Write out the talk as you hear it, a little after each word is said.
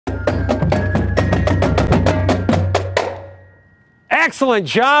Excellent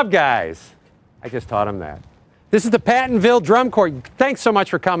job, guys. I just taught them that. This is the Pattonville Drum Corps. Thanks so much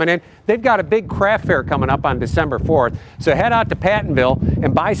for coming in. They've got a big craft fair coming up on December 4th. So head out to Pattonville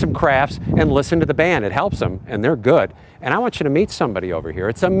and buy some crafts and listen to the band. It helps them, and they're good. And I want you to meet somebody over here.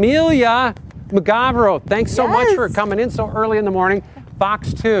 It's Amelia Mugavero. Thanks so much for coming in so early in the morning. Fox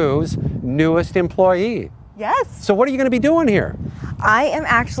 2's newest employee. Yes. So what are you going to be doing here? I am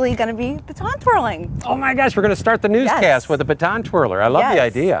actually going to be baton twirling. Oh my gosh, we're going to start the newscast with a baton twirler. I love the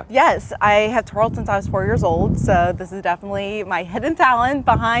idea. Yes, I have twirled since I was 4 years old, so this is definitely my hidden talent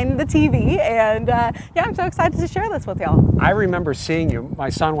behind the TV, and yeah, I'm so excited to share this with y'all. I remember seeing you. My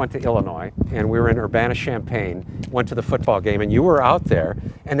son went to Illinois, and we were in Urbana-Champaign, went to the football game, and you were out there,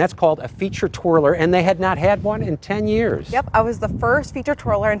 and that's called a feature twirler, and they had not had one in 10 years. Yep, I was the first feature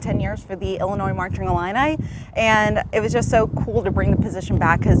twirler in 10 years for the Illinois Marching Illini, and it was just so cool to bring the position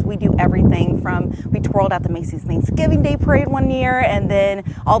back because we do everything from, we twirled at the Macy's Thanksgiving Day Parade one year, and then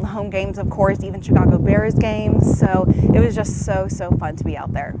all the home games, of course, even Chicago Bears games, so it was just so fun to be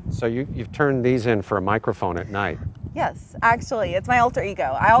out there. So you've turned these in for a microphone at night. Yes, actually, it's my alter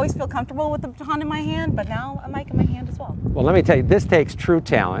ego. I always feel comfortable with the baton in my hand, but now a mic in my hand as well. Well, let me tell you, this takes true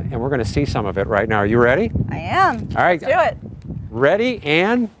talent, and we're going to see some of it right now. Are you ready? I am. All right. Let's do it. Ready,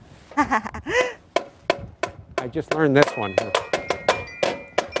 and... I just learned this one.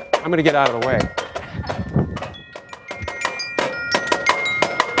 I'm going to get out of the way.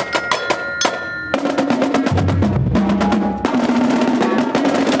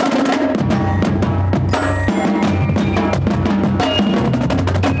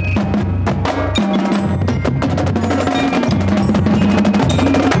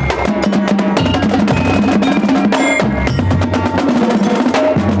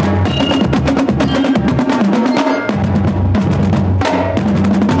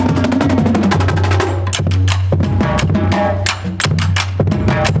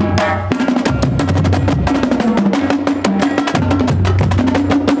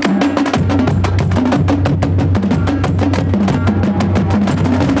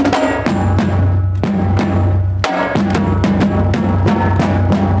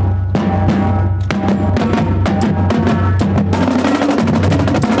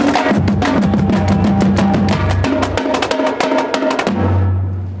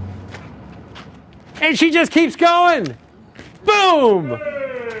 And she just keeps going. Boom!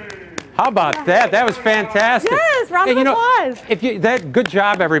 How about that? That was fantastic. Yes, round of applause. Good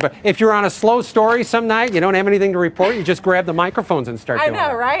job, everybody. If you're on a slow story some night, you don't have anything to report, you just grab the microphones and start doing it. I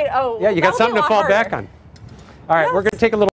know, right? Oh, yeah, you got something to fall back on. All right, we're going to take a little